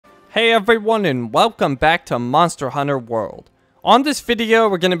Hey everyone, and welcome back to Monster Hunter World. On this video,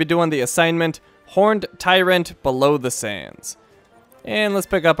 we're going to be doing the assignment, Horned Tyrant Below the Sands. And let's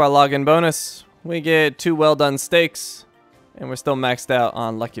pick up our login bonus. We get 2 well done steaks, and we're still maxed out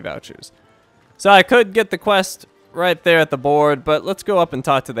on lucky vouchers. So I could get the quest right there at the board, but let's go up and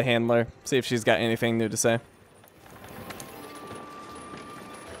talk to the handler, see if she's got anything new to say.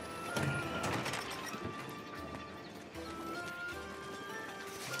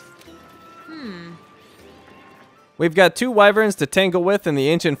 We've got 2 wyverns to tangle with in the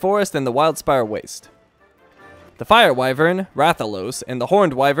ancient forest and the wildspire waste. The fire wyvern, Rathalos, and the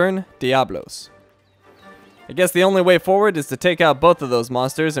horned wyvern, Diablos. I guess the only way forward is to take out both of those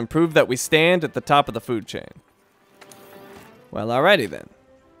monsters and prove that we stand at the top of the food chain. Well, alrighty then.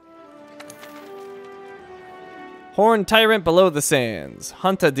 Horned Tyrant Below the Sands,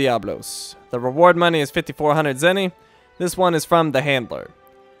 Hunta Diablos. The reward money is 5,400 zenny. This one is from the handler.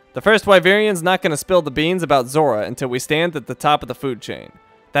 The first Wyverian's not going to spill the beans about Zora until we stand at the top of the food chain.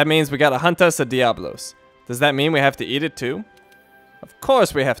 That means we gotta hunt us a Diablos. Does that mean we have to eat it too? Of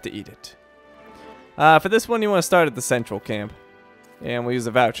course we have to eat it. For this one you want to start at the central camp. And we'll use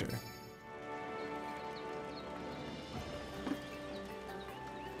a voucher.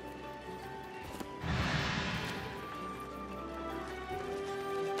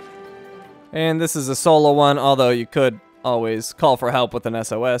 And this is a solo one, although you could always call for help with an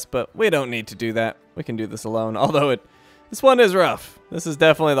SOS, but we don't need to do that. We can do this alone, although this one is rough. This is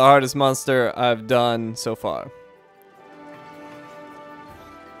definitely the hardest monster I've done so far.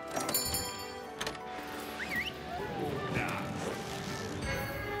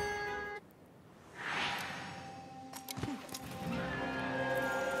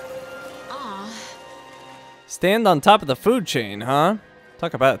 Stand on top of the food chain, huh?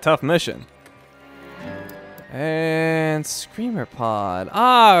 Talk about a tough mission. And Screamer Pod.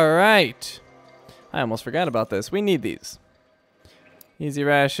 Alright. I almost forgot about this. We need these. Easy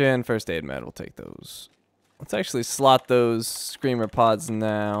ration, first aid med. We'll take those. Let's actually slot those Screamer Pods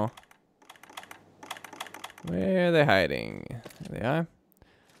now. Where are they hiding? There they are.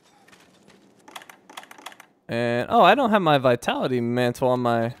 And, oh, I don't have my Vitality Mantle on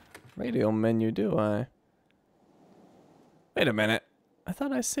my radio menu, do I? Wait a minute. I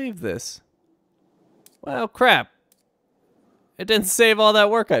thought I saved this. Well, crap. It didn't save all that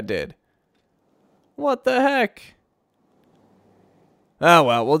work I did. What the heck? Oh,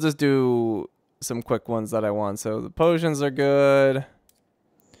 well, we'll just do some quick ones that I want. So the potions are good.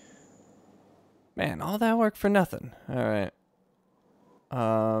 Man, all that work for nothing. All right.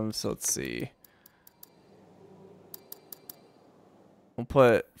 So let's see. We'll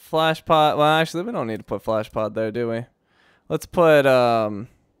put Flash Pod. Well, actually, we don't need to put Flash Pod there, do we? Let's put,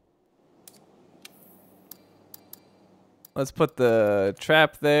 let's put the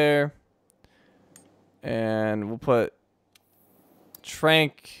trap there. And we'll put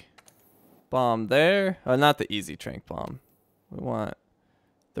Trank Bomb there. Oh, not the easy Trank Bomb. We want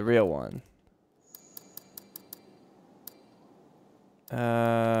the real one.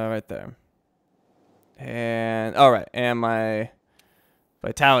 Right there. And, alright, and my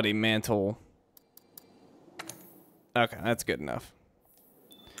Vitality Mantle. Okay, that's good enough.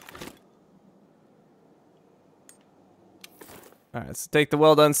 Alright, let's take the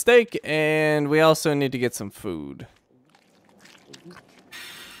well done steak, and we also need to get some food.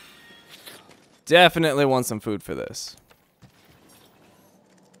 Definitely want some food for this.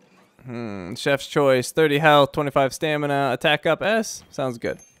 Chef's choice, 30 health, 25 stamina, attack up S. Sounds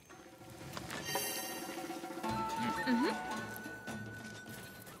good.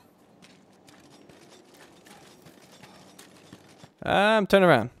 Turn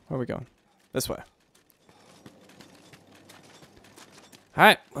around. Where are we going? This way.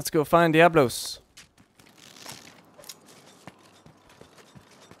 Alright, let's go find Diablos.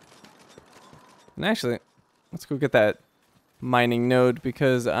 And actually, let's go get that mining node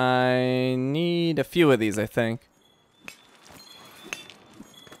because I need a few of these, I think.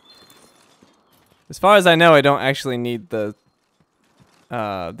 As far as I know, I don't actually need the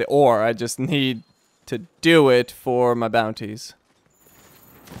ore. I just need to do it for my bounties.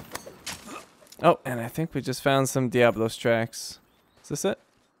 Oh, and I think we just found some Diablos tracks. Is this it?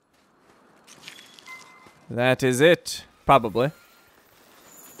 That is it. Probably.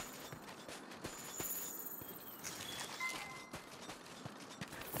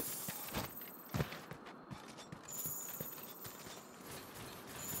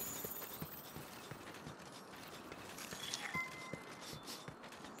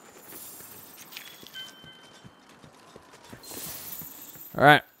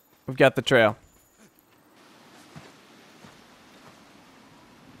 Alright. We've got the trail.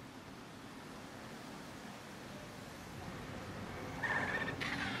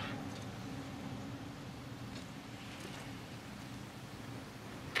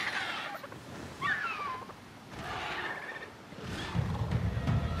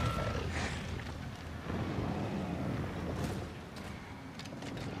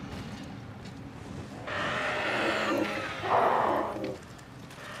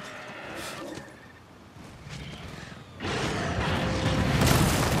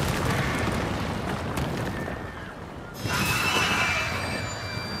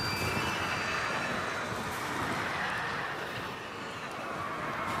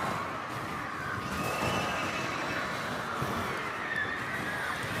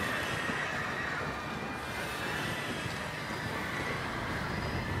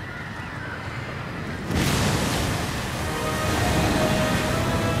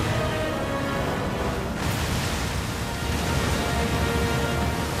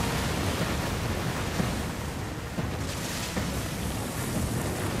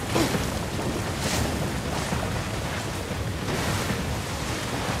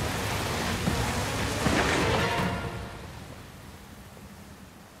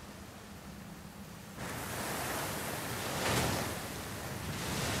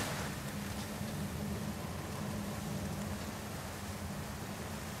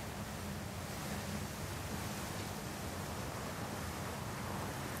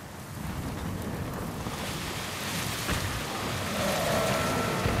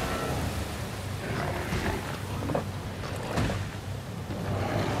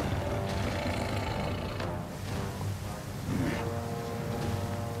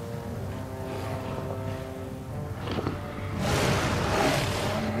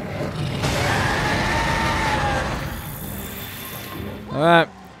 Alright.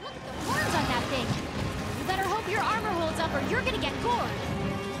 Look at the horns on that thing. You better hope your armor holds up or you're gonna get gored.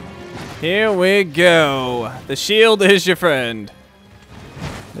 Here we go. The shield is your friend.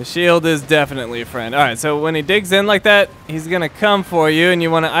 The shield is definitely a friend. Alright, so when he digs in like that, he's gonna come for you, and you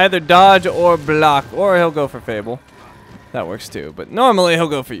want to either dodge or block, or he'll go for Fable. That works too, but normally he'll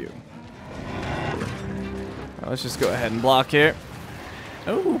go for you. Let's just go ahead and block here.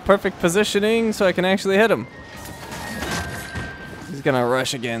 Oh, perfect positioning so I can actually hit him. He's gonna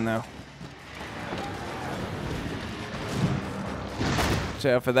rush again though. Watch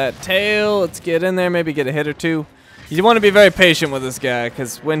out for that tail. Let's get in there, maybe get a hit or two. You want to be very patient with this guy,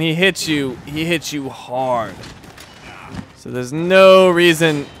 because when he hits you hard. So there's no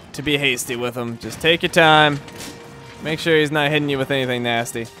reason to be hasty with him. Just take your time. Make sure he's not hitting you with anything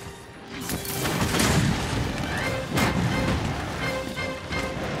nasty.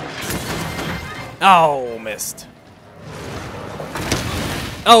 Oh, missed.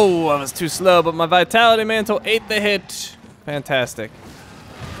 Oh, I was too slow, but my Vitality Mantle ate the hit. Fantastic.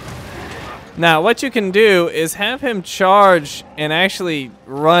 Now, what you can do is have him charge and actually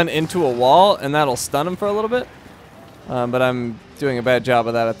run into a wall, and that'll stun him for a little bit. But I'm doing a bad job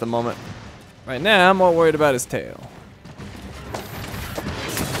of that at the moment. Right now, I'm more worried about his tail.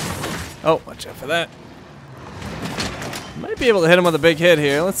 Oh, watch out for that. Might be able to hit him with a big hit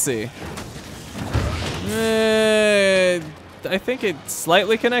here. Let's see. I think it's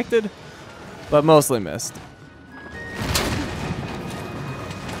slightly connected, but mostly missed.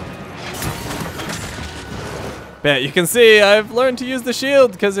 Bet you can see I've learned to use the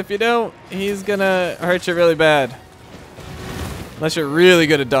shield, because if you don't, he's gonna hurt you really bad. Unless you're really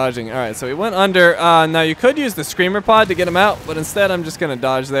good at dodging. Alright, so he went under. Now you could use the Screamer Pod to get him out, but instead I'm just gonna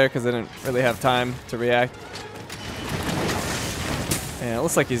dodge there because I didn't really have time to react. And it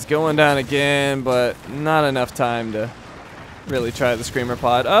looks like he's going down again, but not enough time to really try the Screamer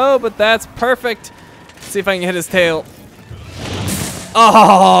Pod. Oh, but that's perfect. Let's see if I can hit his tail.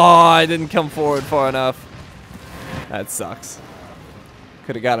 Oh, I didn't come forward far enough. That sucks.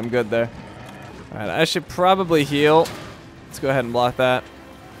 Could have got him good there. Alright, I should probably heal. Let's go ahead and block that.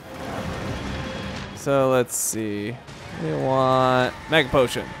 So let's see. We want Mega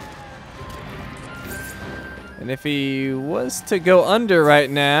Potion. And if he was to go under right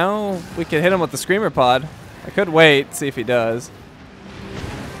now, we could hit him with the Screamer Pod. I could wait, see if he does.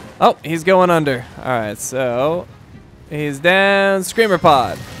 Oh, he's going under. Alright, so he's down. Screamer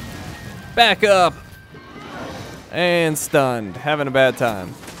Pod. Back up. And stunned. Having a bad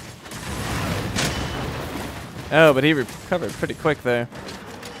time. Oh, but he recovered pretty quick there.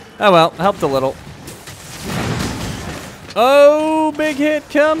 Oh well, helped a little. Oh, big hit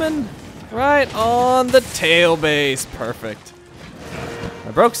coming. Right on the tail base. Perfect.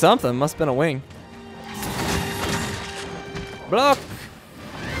 I broke something. Must have been a wing. Block.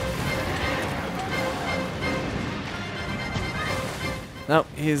 Nope,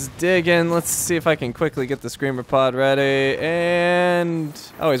 he's digging. Let's see if I can quickly get the Screamer Pod ready. And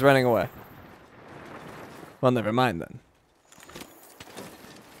oh, he's running away. Well, never mind then.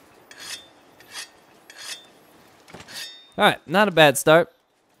 Alright, not a bad start.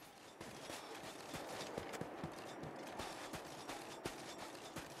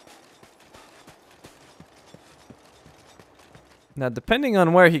 Now, depending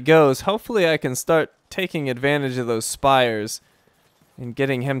on where he goes, hopefully I can start taking advantage of those spires and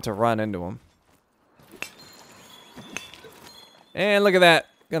getting him to run into them. And look at that.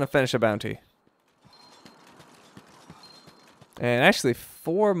 Gonna finish a bounty. And actually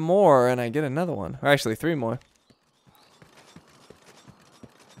 4 more and I get another one. Or actually 3 more.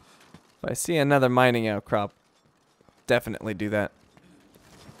 If I see another mining outcrop, definitely do that.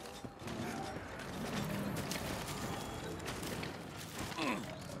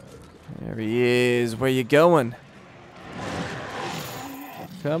 There he is. Where you going?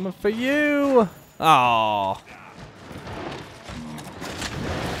 Coming for you. Oh.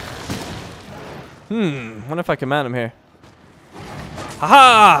 Wonder if I can mount him here.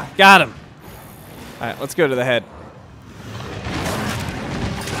 Haha! Got him. Alright, let's go to the head.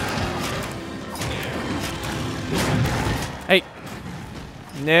 Hey.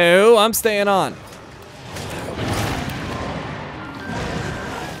 No, I'm staying on.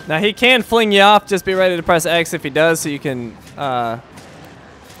 Now he can fling you off. Just be ready to press X if he does, so you can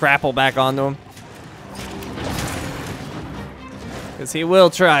grapple back onto him. Because he will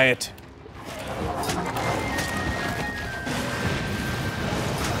try it.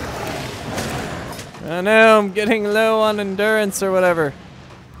 I know, I'm getting low on endurance or whatever.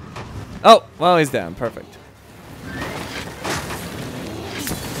 Oh, well, he's down. Perfect.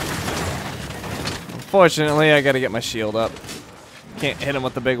 Unfortunately, I gotta get my shield up. can't hit him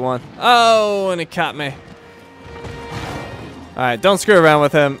with the big one. Oh, and he caught me. Alright, don't screw around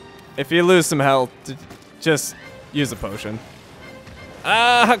with him. If you lose some health, just use a potion.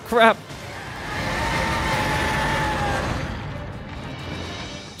 Ah, crap.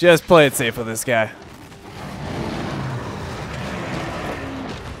 Just play it safe with this guy.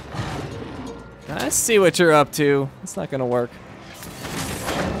 I see what you're up to. It's not gonna work.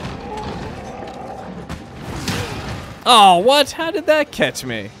 Oh, what? How did that catch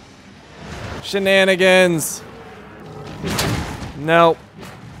me? Shenanigans. Nope.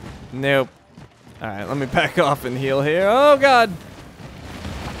 Nope. Alright, let me back off and heal here. Oh, God.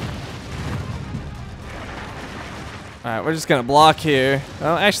 Alright, we're just gonna block here.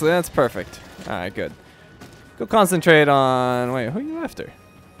 Oh, actually, that's perfect. Alright, good. Go concentrate on... Wait, who are you after?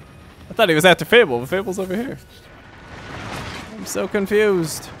 I thought he was after Fable, but Fable's over here. I'm so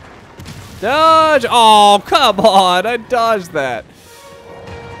confused. Dodge! Oh, come on! I dodged that.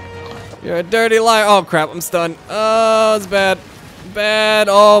 You're a dirty liar. Oh, crap, I'm stunned. Oh, it's bad. Bad.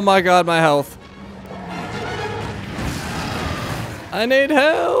 Oh, my God, my health. I need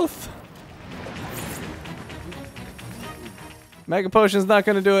health. Mega Potion's not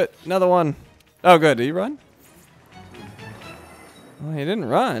gonna do it. Another one. Oh, good. Did he run? Well, he didn't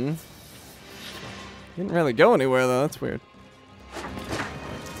run. He didn't really go anywhere, though. That's weird.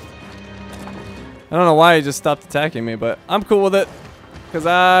 I don't know why he just stopped attacking me, but I'm cool with it. Because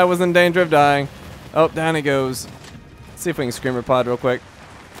I was in danger of dying. Oh, down he goes. Let's see if we can Screamer Pod real quick.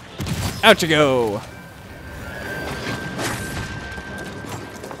 Out you go.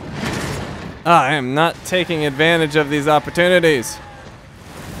 I am not taking advantage of these opportunities.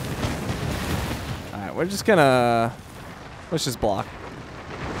 Alright, we're just gonna... Let's just block.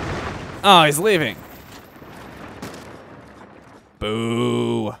 Oh, he's leaving.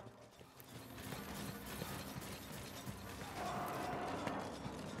 Boo.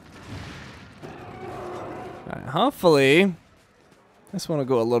 Alright, hopefully this one will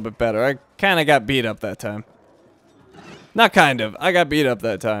go a little bit better. I kind of got beat up that time. Not kind of. I got beat up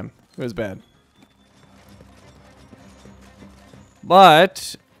that time. It was bad.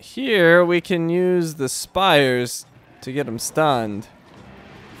 But here we can use the spires to get him stunned.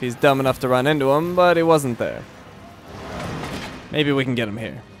 If he's dumb enough to run into him, but he wasn't there. Maybe we can get him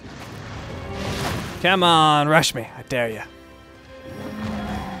here. Come on, rush me. I dare you.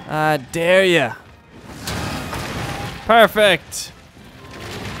 I dare you. Perfect.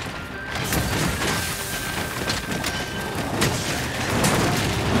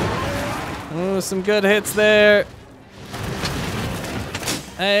 Ooh, some good hits there.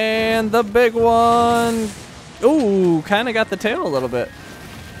 And the big one. Ooh, kind of got the tail a little bit.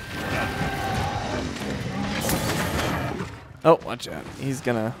 Oh, watch out. He's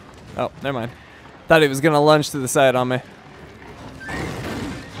gonna... Oh, never mind. Thought he was gonna lunge to the side on me.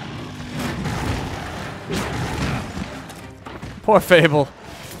 Poor Fable.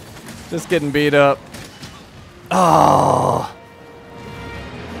 Just getting beat up. Oh.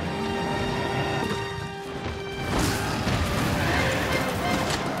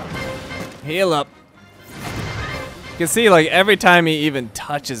 Heal up. You can see, like, every time he even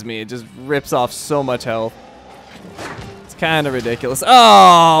touches me, it just rips off so much health. It's kind of ridiculous.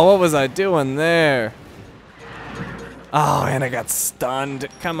 Oh, what was I doing there? Oh, and I got stunned.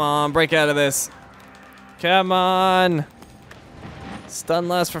 Come on, break out of this. Come on. Stun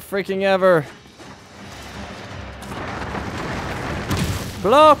lasts for freaking ever.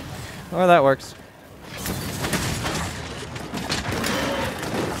 Block. Oh, that works.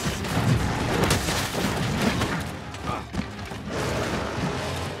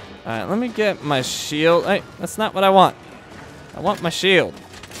 Alright, let me get my shield. Hey, that's not what I want. I want my shield.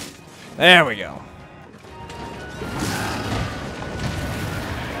 There we go.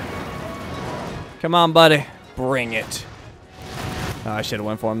 Come on, buddy. Bring it. Oh, I should have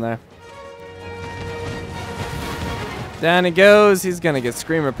went for him there. Down he goes. He's gonna get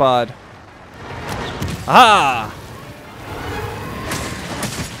Screamer Pod. Ah!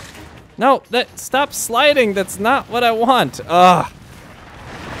 No, stop sliding. That's not what I want. Ugh.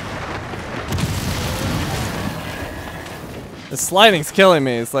 The sliding's killing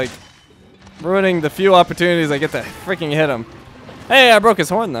me. It's like ruining the few opportunities I get to freaking hit him. Hey, I broke his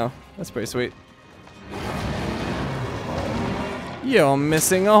horn though. That's pretty sweet. You're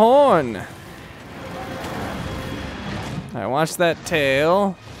missing a horn. Alright, watch that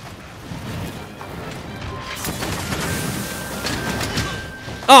tail.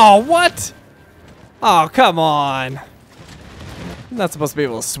 Oh, what? Oh, come on. He's not supposed to be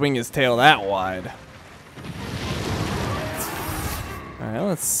able to swing his tail that wide. Alright,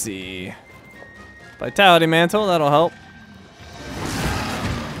 let's see. Vitality Mantle, that'll help.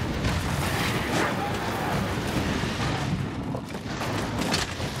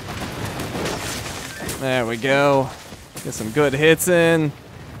 There we go. Get some good hits in.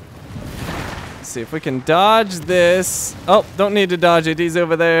 Let's see if we can dodge this. Oh, don't need to dodge it. He's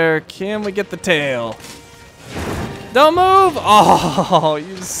over there. Can we get the tail? Don't move! Oh,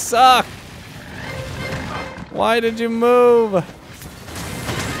 you suck. Why did you move? Alright,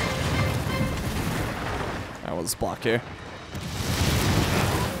 we'll just block here.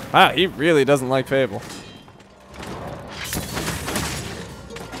 Wow, he really doesn't like Fable.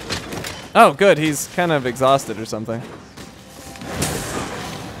 Oh, good. He's kind of exhausted or something.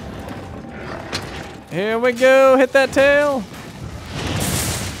 Here we go. Hit that tail.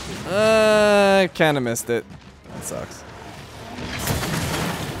 I kind of missed it. That sucks.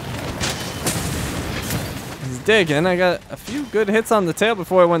 He's digging. I got a few good hits on the tail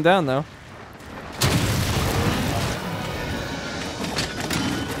before I went down, though.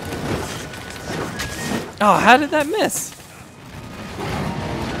 Oh, how did that miss?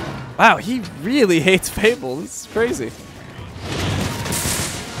 Wow, he really hates Fable. This is crazy.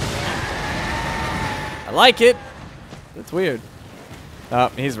 I like it. That's weird. Oh,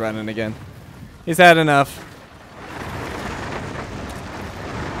 he's running again. He's had enough.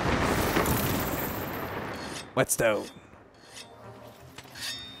 Whetstone.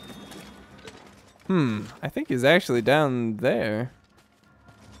 I think he's actually down there.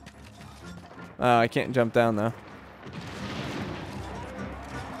 Oh, I can't jump down though.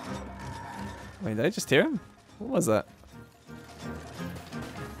 Wait, did I just hear him? What was that?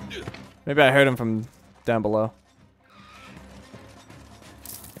 Maybe I heard him from down below.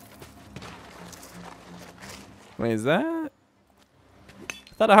 Wait, is that?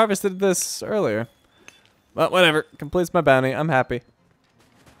 I thought I harvested this earlier. Well, whatever. Completes my bounty. I'm happy.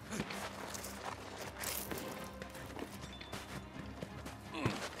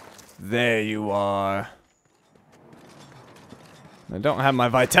 There you are. I don't have my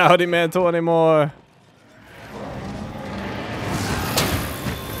vitality mantle anymore.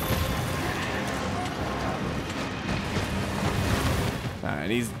 Alright,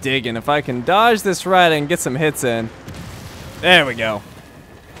 he's digging. If I can dodge this right and get some hits in. There we go.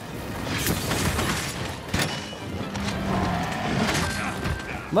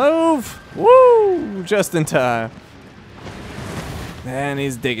 Move! Woo! Just in time. And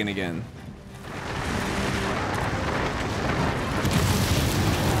he's digging again.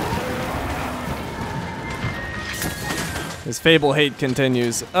 His Fable hate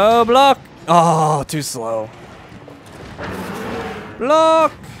continues. Oh, block! Oh, too slow.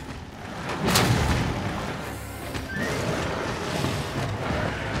 Block!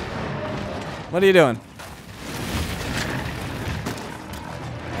 What are you doing?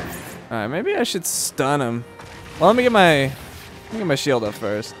 Alright, maybe I should stun him. Well, let me get my shield up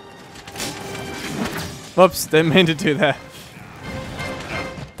first. Whoops, didn't mean to do that.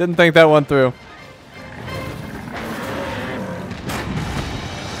 Didn't think that one through.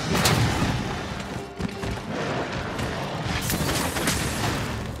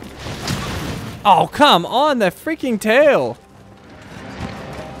 Oh, come on, that freaking tail.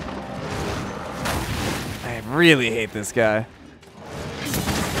 I really hate this guy.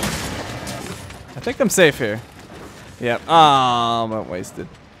 I think I'm safe here. Yep. Oh, I'm wasted.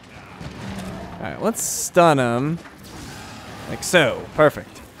 Alright, let's stun him. Like so.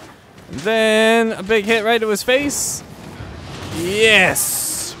 Perfect. And then a big hit right to his face.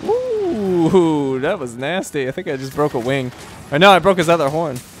 Yes! Ooh, that was nasty. I think I just broke a wing. Or no, I broke his other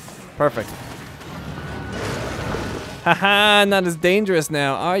horn. Perfect. Haha, not as dangerous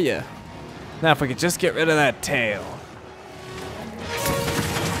now, are ya? Now if we could just get rid of that tail.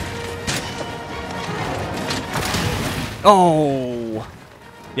 Oh!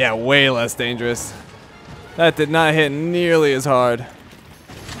 Yeah, way less dangerous. That did not hit nearly as hard.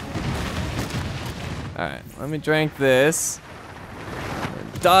 Alright, let me drink this.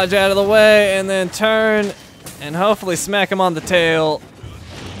 Dodge out of the way and then turn and hopefully smack him on the tail.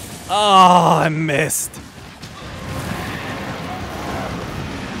 Oh, I missed.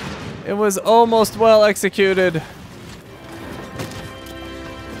 It was almost well executed.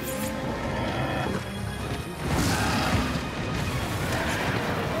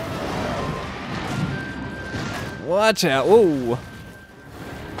 Watch out. Whoa.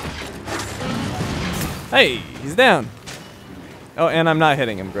 Hey, he's down. Oh, and I'm not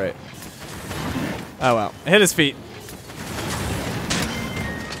hitting him. Great. Oh, well. I hit his feet.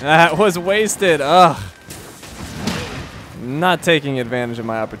 That was wasted. Ugh. Not taking advantage of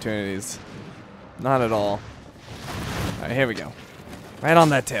my opportunities. Not at all. Alright, here we go. Right on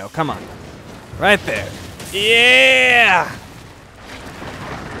that tail. Come on. Right there. Yeah!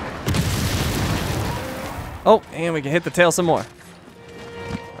 Oh, and we can hit the tail some more.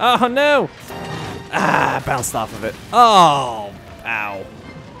 Oh, no! Ah, bounced off of it. Oh, ow.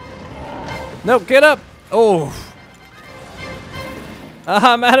 Nope, get up. Oh.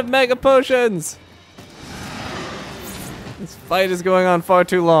 I'm out of mega potions. This fight is going on far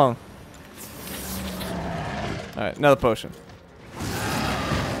too long. Alright, another potion.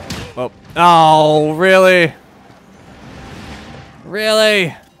 Oh. Oh, really?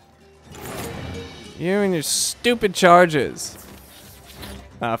 Really? You and your stupid charges.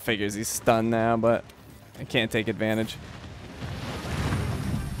 Ah, figures he's stunned now, but I can't take advantage.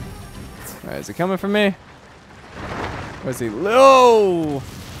 Alright, is he coming for me? Where's he? No!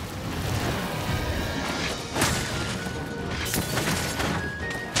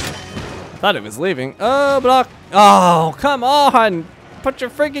 Thought it was leaving. Oh, block. Oh, come on. Put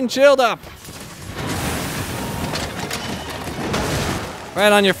your freaking shield up.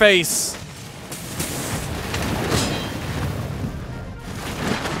 Right on your face.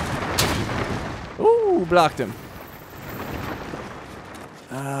 Ooh, blocked him.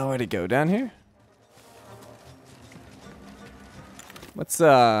 Where'd he go? Down here? Let's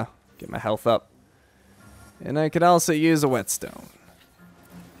get my health up. And I could also use a whetstone.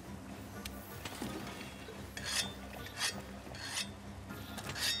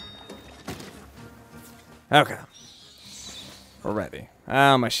 Okay. We're ready.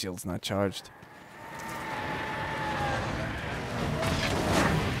 Ah, my shield's not charged.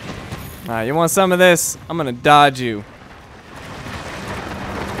 You want some of this? I'm gonna dodge you.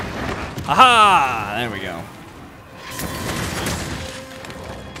 Aha! There we go.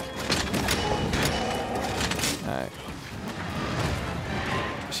 Alright.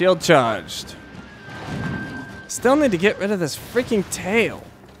 Shield charged. Still need to get rid of this freaking tail.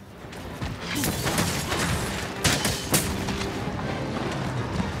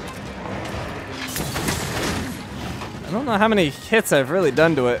 I don't know how many hits I've really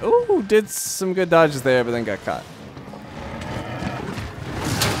done to it. Ooh, did some good dodges there, but then got caught.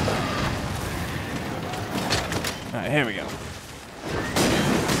 Alright, here we go.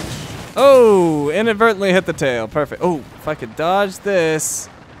 Oh, inadvertently hit the tail. Perfect. Oh, if I could dodge this.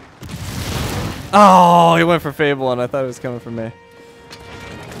 Oh, he went for Fable, and I thought it was coming for me.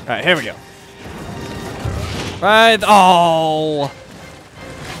 Alright, here we go. Right. Oh.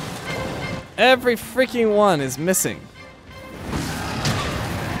 Every freaking one is missing.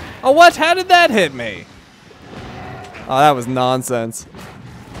 Oh, what? How did that hit me? Oh, that was nonsense.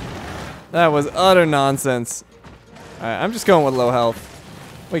 That was utter nonsense. Alright, I'm just going with low health.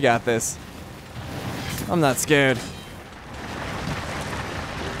 We got this. I'm not scared.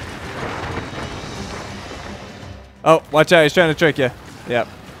 Oh, watch out. He's trying to trick you. Yep.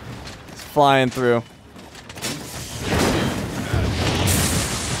 He's flying through.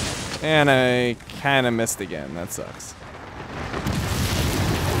 And I kind of missed again. That sucks.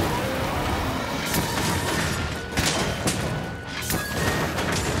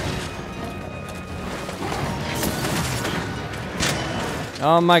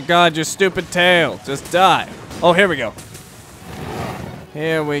 Oh my god, your stupid tail. Just die. Oh, here we go.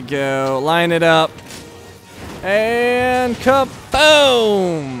 Here we go. Line it up. And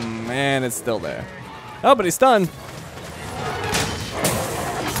kaboom! And it's still there. Oh, but he's stunned.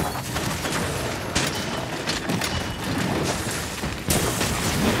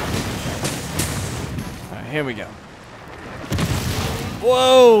 Alright, here we go.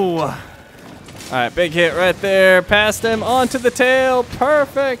 Whoa! Alright, big hit right there. Past him, onto the tail.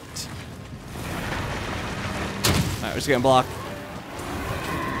 Perfect. Alright, we're just gonna block.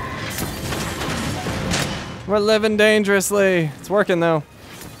 We're living dangerously. It's working though.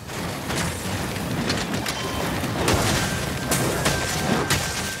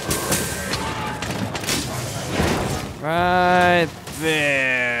 Right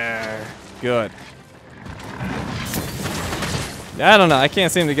there. Good. I don't know. I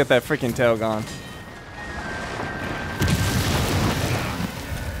can't seem to get that freaking tail gone.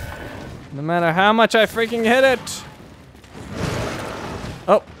 No matter how much I freaking hit it.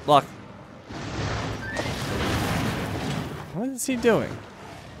 Oh, block. What is he doing?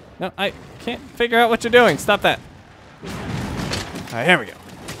 No, I can't figure out what you're doing. Stop that. Alright, here we go.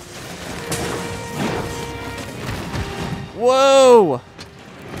 Whoa!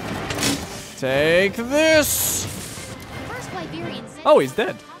 Take this! Oh, he's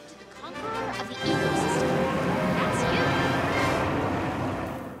dead.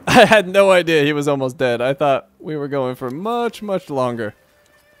 I had no idea he was almost dead. I thought we were going for much, much longer.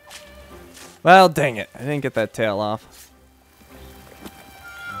 Well, dang it. I didn't get that tail off.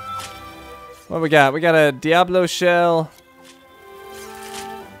 What we got? We got a Diablo shell.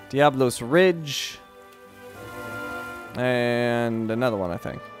 Diablo's Ridge. And another one, I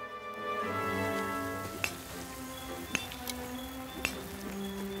think.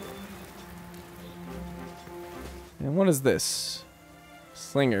 And what is this?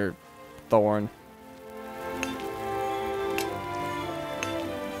 Slinger thorn.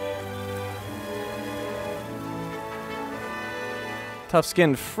 Tough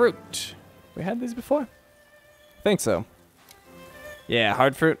skinned fruit. We had these before? I think so. Yeah,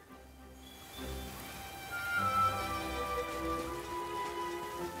 hard fruit.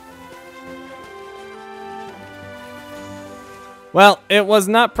 Well, it was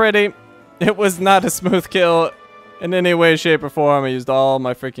not pretty. It was not a smooth kill in any way, shape, or form. I used all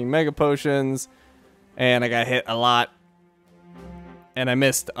my freaking mega potions, and I got hit a lot, and I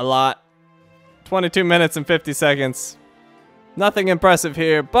missed a lot. 22 minutes and 50 seconds. Nothing impressive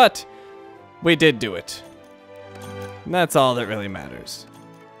here, but we did do it. And that's all that really matters.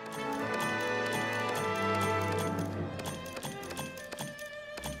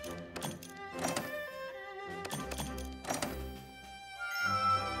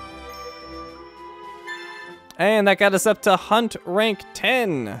 And that got us up to Hunt rank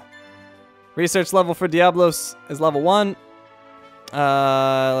 10. Research level for Diablos is level 1.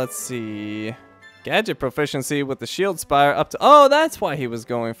 Let's see. Gadget proficiency with the shield spire up to... Oh, that's why he was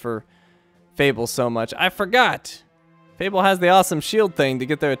going for Fable so much. I forgot. Fable has the awesome shield thing to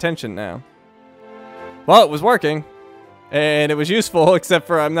get their attention now. Well, it was working. And it was useful, except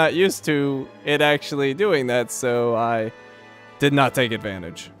for I'm not used to it actually doing that, so I did not take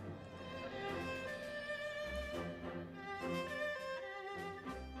advantage.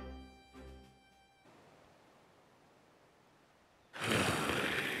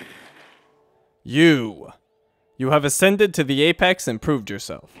 You have ascended to the apex and proved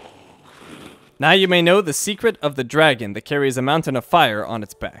yourself. Now you may know the secret of the dragon that carries a mountain of fire on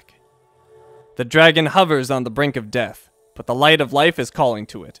its back. The dragon hovers on the brink of death, but the light of life is calling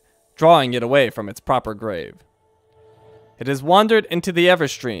to it, drawing it away from its proper grave. It has wandered into the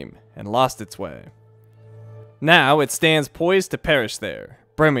Everstream and lost its way. Now it stands poised to perish there,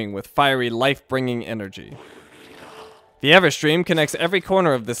 brimming with fiery life-bringing energy. The Everstream connects every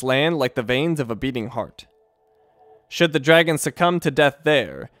corner of this land like the veins of a beating heart. Should the dragon succumb to death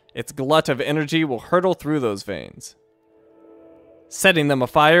there, its glut of energy will hurtle through those veins, setting them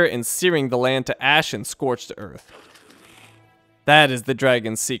afire and searing the land to ash and scorched earth. That is the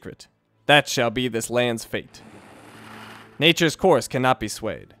dragon's secret. That shall be this land's fate. Nature's course cannot be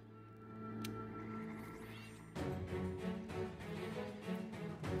swayed.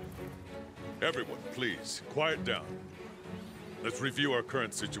 Everyone, please, quiet down. Let's review our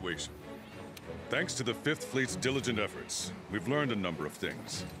current situation. Thanks to the 5th Fleet's diligent efforts, we've learned a number of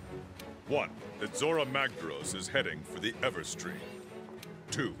things. 1. That Zora Magdaros is heading for the Everstream.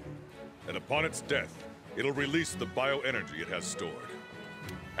 2. That upon its death, it'll release the bioenergy it has stored.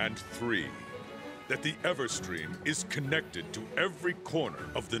 And 3. That the Everstream is connected to every corner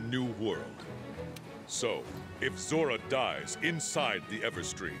of the new world. So, if Zora dies inside the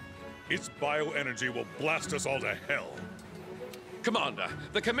Everstream, its bioenergy will blast us all to hell. Commander,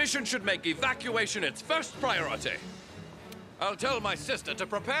 the Commission should make evacuation its first priority. I'll tell my sister to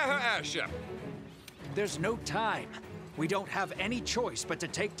prepare her airship. There's no time. We don't have any choice but to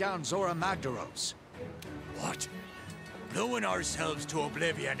take down Zora Magdaros. What? Blowing ourselves to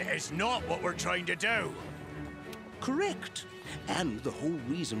oblivion is not what we're trying to do. Correct. And the whole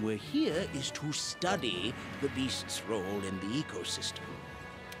reason we're here is to study the beast's role in the ecosystem.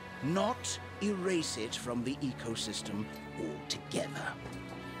 Not erase it from the ecosystem altogether.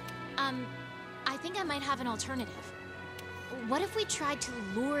 I think I might have an alternative. What if we tried to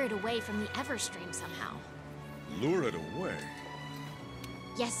lure it away from the Everstream somehow? Lure it away?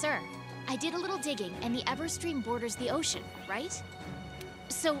 Yes, sir. I did a little digging, and the Everstream borders the ocean, right?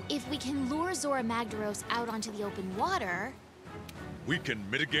 So if we can lure Zora Magdaros out onto the open water... We can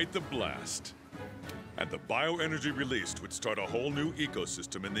mitigate the blast. And the bioenergy released would start a whole new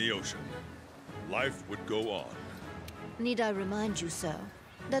ecosystem in the ocean. Life would go on. Need I remind you, sir,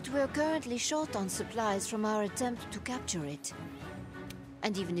 that we're currently short on supplies from our attempt to capture it?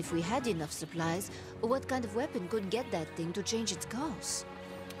 And even if we had enough supplies, what kind of weapon could get that thing to change its course?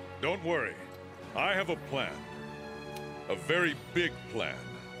 Don't worry. I have a plan. A very big plan.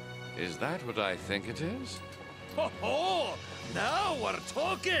 Is that what I think it is? Ho ho! Now we're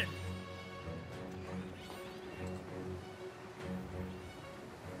talking!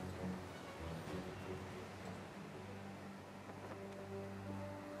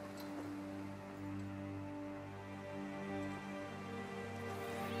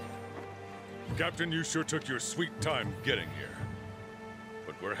 Captain, you sure took your sweet time getting here.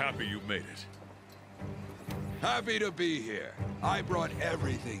 But we're happy you made it. Happy to be here. I brought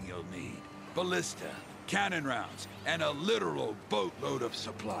everything you'll need. Ballista, cannon rounds, and a literal boatload of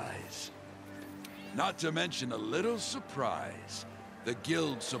supplies. Not to mention a little surprise. The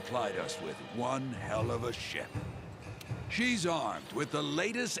guild supplied us with one hell of a ship. She's armed with the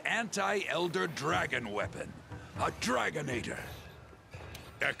latest anti-Elder Dragon weapon, a Dragonator.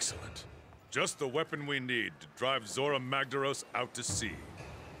 Excellent. Just the weapon we need to drive Zora Magdaros out to sea.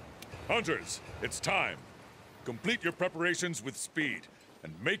 Hunters, it's time. Complete your preparations with speed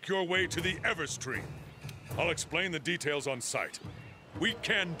and make your way to the Everstream. I'll explain the details on site. We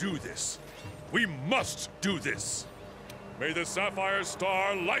can do this. We must do this. May the Sapphire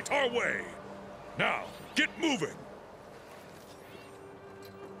Star light our way. Now, get moving.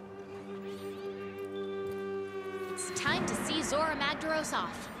 It's time to see Zora Magdaros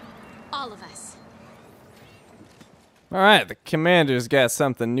off. All of us. Alright, the commander's got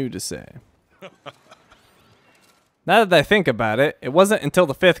something new to say. Now that I think about it, it wasn't until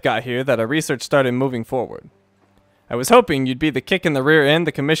the 5th got here that our research started moving forward. I was hoping you'd be the kick in the rear end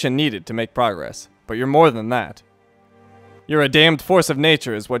the commission needed to make progress, but you're more than that. You're a damned force of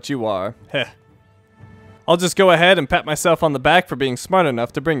nature is what you are. Heh. I'll just go ahead and pat myself on the back for being smart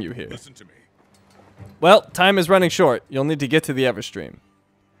enough to bring you here. Listen to me. Well, time is running short. You'll need to get to the Everstream.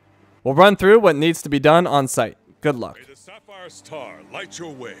 We'll run through what needs to be done on site. Good luck. May the Sapphire Star light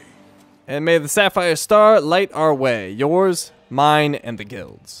your way. And may the Sapphire Star light our way. Yours, mine, and the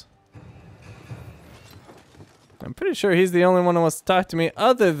guild's. I'm pretty sure he's the only one who wants to talk to me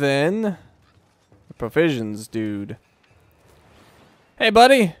other than the provisions dude. Hey,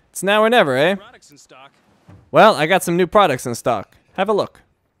 buddy. It's now or never, eh? Products in stock. Well, I got some new products in stock. Have a look.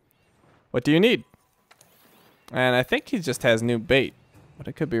 What do you need? And I think he just has new bait, but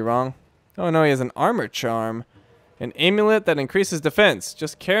I could be wrong. Oh no, he has an armor charm. An amulet that increases defense.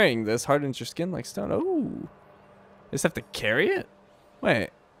 Just carrying this hardens your skin like stone. Oh. I just have to carry it? Wait.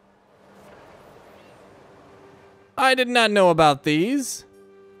 I did not know about these.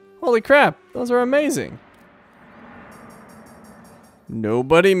 Holy crap, those are amazing.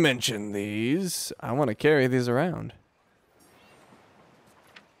 Nobody mentioned these. I want to carry these around.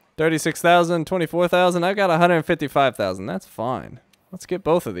 36,000, 24,000. I've got 155,000. That's fine. Let's get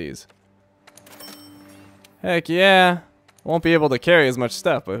both of these. Heck yeah. Won't be able to carry as much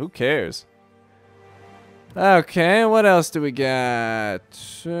stuff, but who cares? Okay, what else do we got?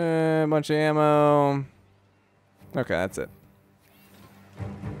 A bunch of ammo. Okay, that's it.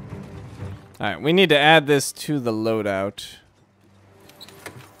 Alright, we need to add this to the loadout.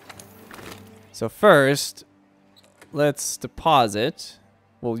 So first, let's deposit.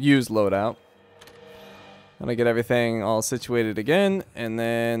 We'll use loadout. I'm gonna get everything all situated again, and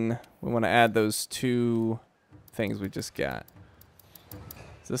then we want to add those 2 things we just got.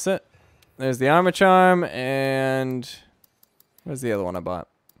 Is this it? There's the armor charm, and where's the other one I bought?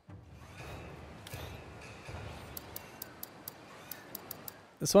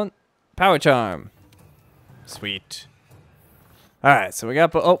 This one? Power charm. Sweet. Alright, so we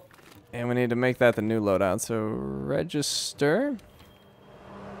got... Oh, and we need to make that the new loadout. So, register.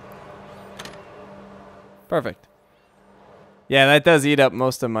 Perfect. Yeah, that does eat up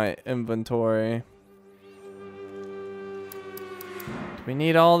most of my inventory. Do we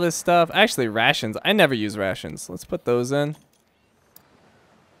need all this stuff? Actually, rations. I never use rations. Let's put those in.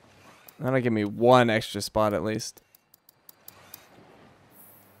 That'll give me 1 extra spot at least.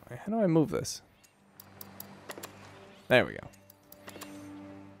 How do I move this? There we go.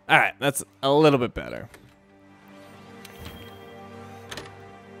 Alright, that's a little bit better.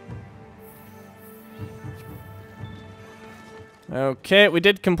 Okay, we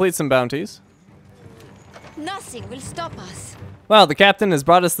did complete some bounties. Nothing will stop us. Well, the captain has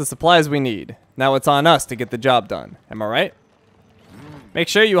brought us the supplies we need. Now it's on us to get the job done. Am I right? Make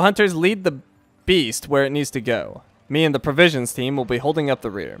sure you hunters lead the beast where it needs to go. Me and the provisions team will be holding up the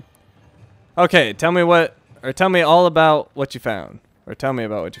rear. Okay, tell me all about what you found. Or tell me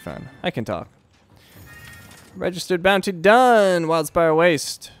about what you found. I can talk. Registered bounty done. Wildspire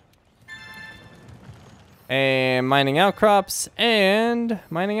waste. And mining outcrops. And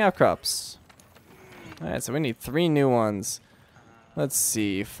mining outcrops. Alright, so we need 3 new ones. Let's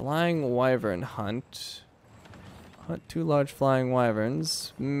see. Flying wyvern hunt. Hunt 2 large flying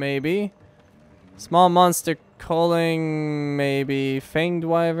wyverns. Maybe. Small monster culling. Maybe. Fanged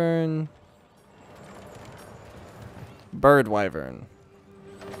wyvern. Bird wyvern.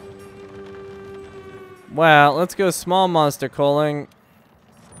 Well, let's go small monster culling.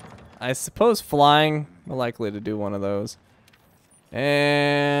 I suppose flying. We're likely to do one of those.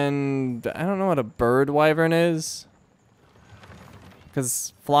 And I don't know what a bird wyvern is.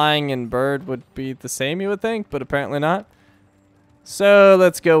 Because flying and bird would be the same, you would think, but apparently not. So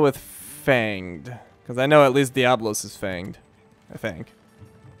let's go with fanged. Because I know at least Diablos is fanged. I think.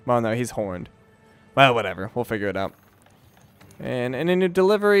 Well, no, he's horned. Well, whatever. We'll figure it out. And any new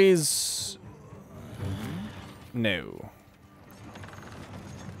deliveries? No.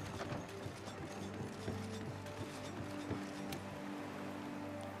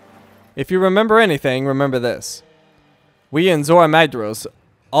 If you remember anything, remember this. We and Zora Magdaros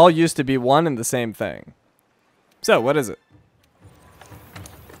all used to be one and the same thing. So, what is it?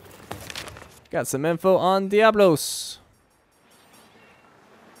 Got some info on Diablos.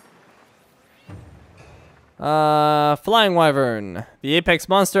 Flying Wyvern, the apex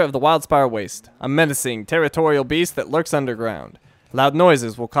monster of the Wildspire Waste. A menacing, territorial beast that lurks underground. Loud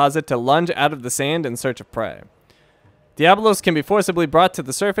noises will cause it to lunge out of the sand in search of prey. Diablos can be forcibly brought to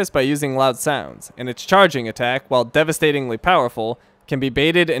the surface by using loud sounds, and its charging attack, while devastatingly powerful, can be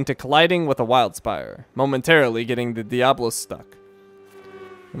baited into colliding with a Wildspire, momentarily getting the Diablos stuck.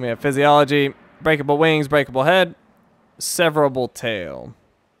 And we have physiology, breakable wings, breakable head, severable tail.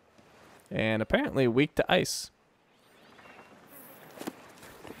 And apparently weak to ice.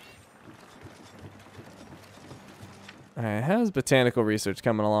 Alright, how's botanical research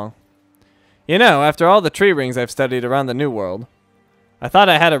coming along? You know, after all the tree rings I've studied around the New World, I thought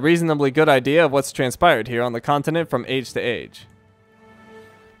I had a reasonably good idea of what's transpired here on the continent from age to age.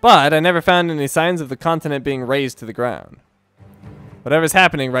 But I never found any signs of the continent being razed to the ground. Whatever's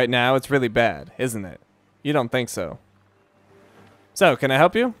happening right now, it's really bad, isn't it? You don't think so. So, can I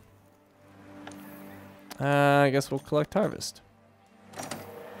help you? I guess we'll collect harvest.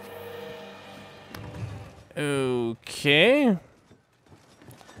 Okay.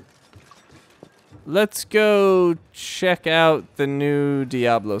 Let's go check out the new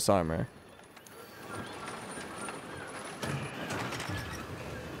Diablos armor.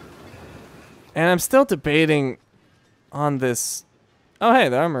 And I'm still debating on this. Oh, hey,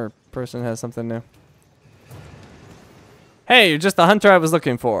 the armor person has something new. Hey, you're just the hunter I was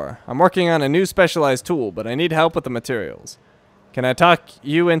looking for. I'm working on a new specialized tool, but I need help with the materials. Can I talk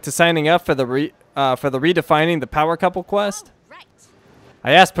you into signing up for the redefining the power couple quest? Oh, right.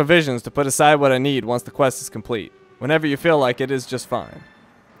 I asked Provisions to put aside what I need once the quest is complete. Whenever you feel like it is just fine.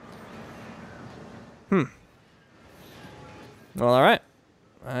 Well, alright.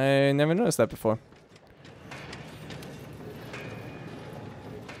 I never noticed that before.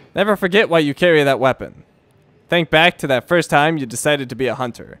 Never forget why you carry that weapon. Think back to that first time you decided to be a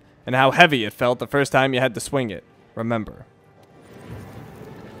hunter, and how heavy it felt the first time you had to swing it. Remember.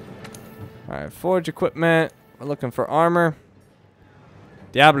 Alright, forge equipment. We're looking for armor.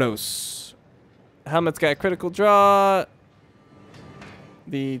 Diablos. Helmet's got critical draw.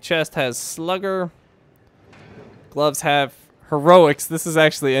 The chest has slugger. Gloves have heroics. This is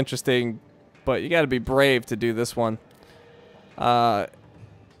actually interesting, but you gotta be brave to do this one.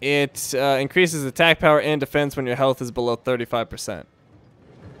 It increases attack power and defense when your health is below 35%.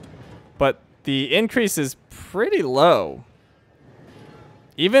 But the increase is pretty low.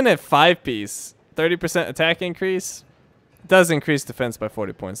 Even at 5-piece, 30% attack increase. It does increase defense by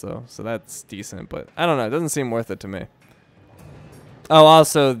 40 points though, so that's decent. But I don't know, it doesn't seem worth it to me. Oh,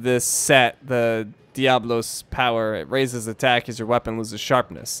 also this set, the Diablos power, it raises attack as your weapon loses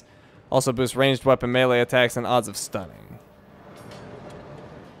sharpness. Also boosts ranged weapon melee attacks and odds of stunning.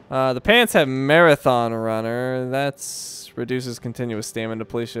 The pants have Marathon Runner. That's reduces continuous stamina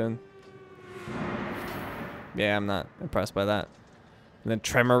depletion. Yeah, I'm not impressed by that. And then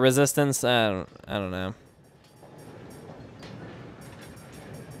Tremor Resistance. I don't know.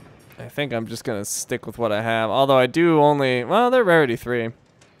 I think I'm just gonna stick with what I have. Although I do only, well, they're rarity 3.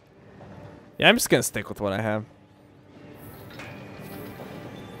 Yeah, I'm just gonna stick with what I have.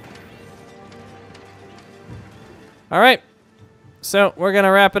 All right. So, we're going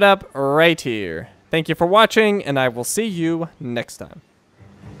to wrap it up right here. Thank you for watching, and I will see you next time.